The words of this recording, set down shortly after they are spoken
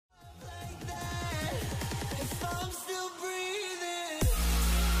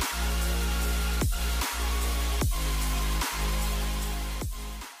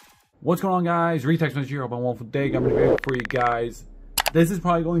What's going on, guys? Retext message here. Hope I'm wonderful day. I'm gonna be for you guys. This is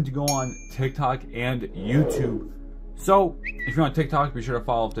probably going to go on TikTok and YouTube. So if you're on TikTok, be sure to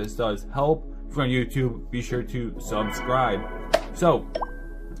follow if this does help. If you're on YouTube, be sure to subscribe. So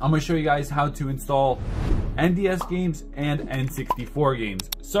I'm gonna show you guys how to install NDS games and N64 games.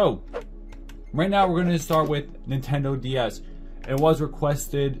 So right now we're gonna start with Nintendo DS. It was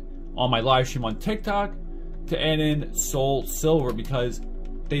requested on my live stream on TikTok to add in Soul Silver because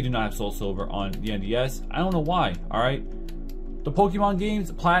they do not have Soul Silver on the NDS. I don't know why, alright? The Pokemon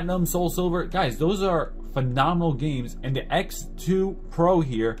games, Platinum, Soul Silver, guys, those are phenomenal games, and the X2 Pro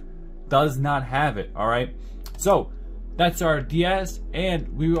here does not have it, alright? So, that's our DS, and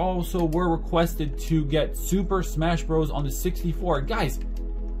we also were requested to get Super Smash Bros. On the 64. Guys,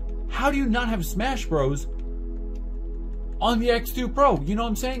 how do you not have Smash Bros. On the X2 Pro? You know what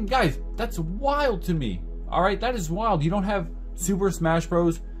I'm saying? Guys, that's wild to me, alright? That is wild. You don't have Super Smash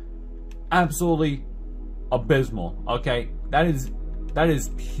Bros. Absolutely abysmal, okay? That is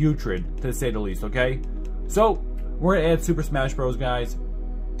putrid, to say the least, okay? So we're gonna add Super Smash Bros, guys.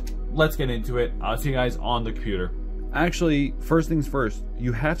 Let's get into it. I'll see you guys on the computer. Actually, first things first,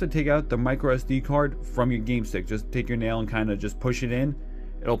 you have to take out the micro SD card from your game stick. Just take your nail and kind of just push it in.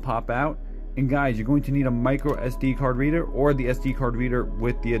 It'll pop out. And guys, you're going to need a micro SD card reader or the SD card reader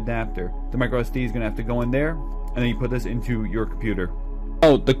with the adapter. The micro SD is gonna have to go in there, and then you put this into your computer.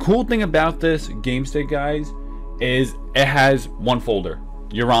 Oh, the cool thing about this game stick, guys, is it has one folder,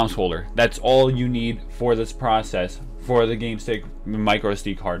 your ROMs folder. That's all you need for this process for the game stick micro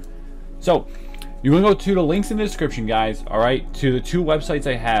SD card. So you're gonna go to the links in the description, guys, alright, to the two websites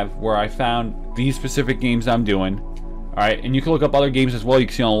I have where I found these specific games I'm doing. Alright, and you can look up other games as well. You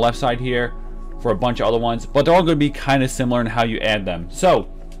can see on the left side here for a bunch of other ones, but they're all gonna be kind of similar in how you add them. So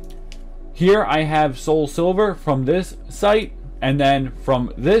here I have Soul Silver from this site, and then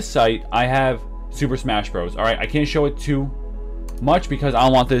from this site I have Super Smash Bros. Alright, I can't show it too much because I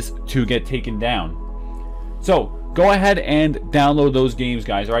don't want this to get taken down. So go ahead and download those games,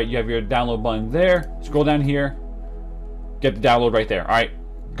 guys. Alright, you have your download button there. Scroll down here, get the download right there. Alright,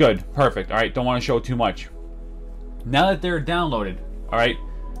 good, perfect. Alright, don't want to show too much. Now that they're downloaded, alright,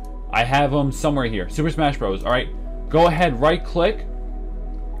 I have them somewhere here. Super Smash Bros. Alright, go ahead, right click,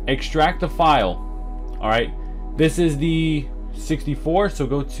 extract the file. Alright, this is the 64, so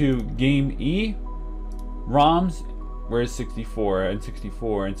go to Game E, ROMs, where's 64, and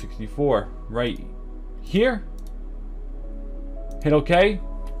 64, and 64, right here. Hit OK,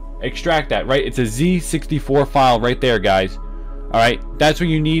 extract that, right? It's a Z64 file right there, guys. Alright, that's what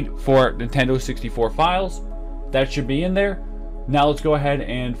you need for Nintendo 64 files. That should be in there. Now let's go ahead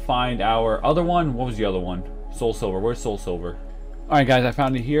and find our other one. What was the other one? Soul Silver. Where's Soul Silver? Alright, guys, I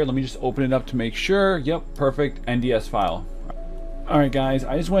found it here. Let me just open it up to make sure. Yep, perfect. NDS file. Alright, guys,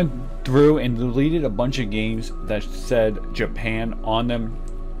 I just went through and deleted a bunch of games that said Japan on them.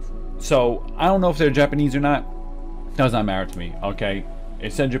 So I don't know if they're Japanese or not. Does not matter to me, okay?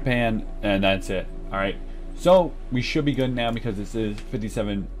 It said Japan, and that's it. Alright, so we should be good now because this is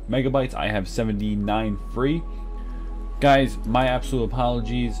 57 megabytes. I have 79 free. Guys, my absolute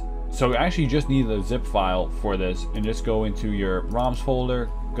apologies. So actually you just need the zip file for this, and just go into your ROMs folder,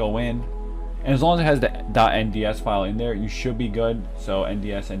 go in, and as long as it has the .nds file in there, you should be good. So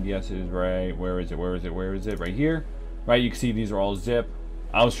NDS is right, where is it? Right here, right? You can see these are all zip.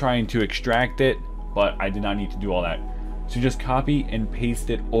 I was trying to extract it, but I did not need to do all that. So just copy and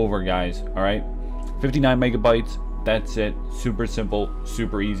paste it over, guys. All right, 59 megabytes. That's it. Super simple,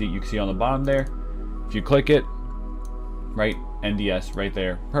 super easy. You can see on the bottom there. If you click it, right, NDS right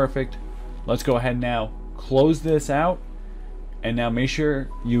there, perfect. Let's go ahead now, close this out, and now make sure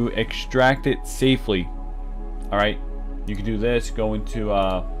you extract it safely. All right, you can do this, go into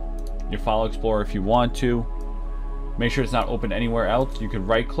your file explorer if you want to. Make sure it's not open anywhere else. You can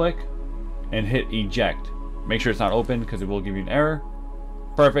right click and hit eject. Make sure it's not open because it will give you an error.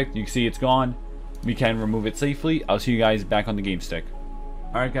 Perfect, you can see it's gone. We can remove it safely. I'll see you guys back on the game stick.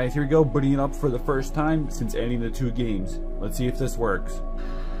 Alright, guys, here we go, booting it up for the first time since adding the two games. Let's see if this works.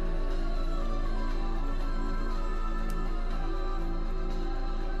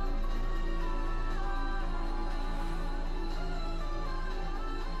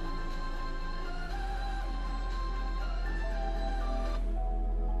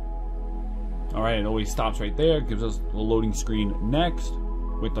 Alright, it always stops right there, gives us the loading screen next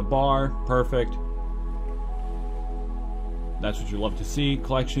with the bar. Perfect. That's what you love to see.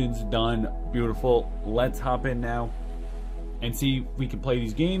 Collections done. Beautiful. Let's hop in now and see if we can play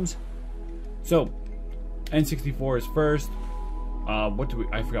these games. So N64 is first. What do we,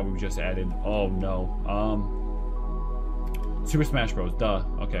 I forgot what we just added. Oh no. Super Smash Bros. Duh.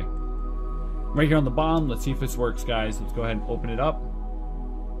 Okay. right here on the bottom. Let's see if this works, guys. Let's go ahead and open it up.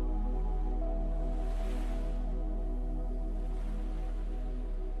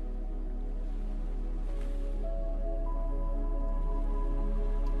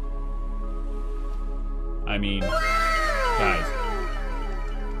 I mean,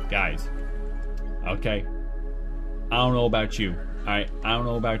 guys, okay, I don't know about you, alright, I don't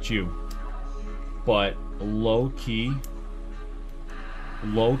know about you, but low-key,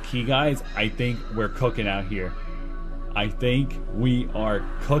 guys, I think we're cooking out here. I think we are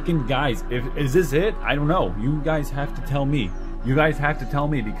cooking, guys. Is this it? I don't know. You guys have to tell me. You guys have to tell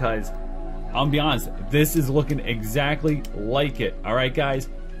me, because I'll be honest, this is looking exactly like it. Alright, guys,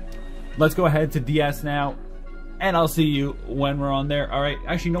 let's go ahead to DS now, and I'll see you when we're on there. Alright,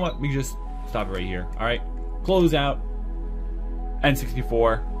 actually, you know what? We can just stop it right here. Alright, close out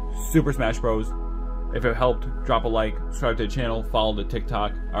N64 Super Smash Bros. If it helped, drop a like, subscribe to the channel, follow the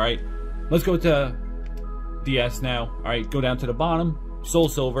TikTok. Alright, let's go to DS now. Alright, go down to the bottom, Soul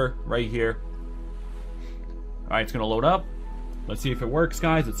Silver, right here. Alright, it's gonna load up. Let's see if it works,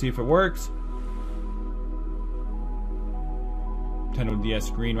 guys. Let's see if it works. Nintendo DS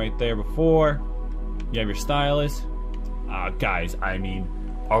screen right there before. You have your stylus. Guys, I mean,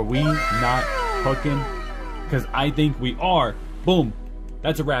 are we not cooking? Because I think we are. Boom.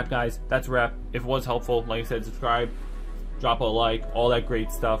 That's a wrap, guys. That's a wrap. If it was helpful, like I said, subscribe, drop a like, all that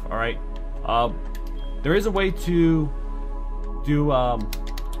great stuff. Alright. There is a way to do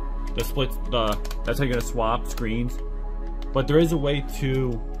the split, that's how you're gonna swap screens. But there is a way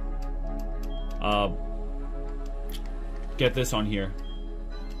to get this on here.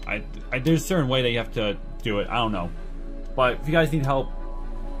 There's a certain way that you have to do it. I don't know. But if you guys need help,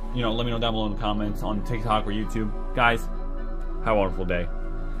 you know, let me know down below in the comments on TikTok or YouTube. Guys, have a wonderful day.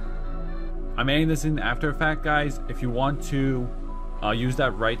 I'm adding this in After Effects, guys. If you want to use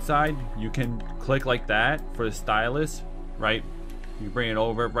that right side, you can click like that for the stylus, right? You bring it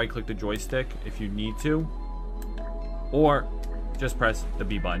over, right click the joystick if you need to, or just press the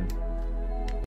B button.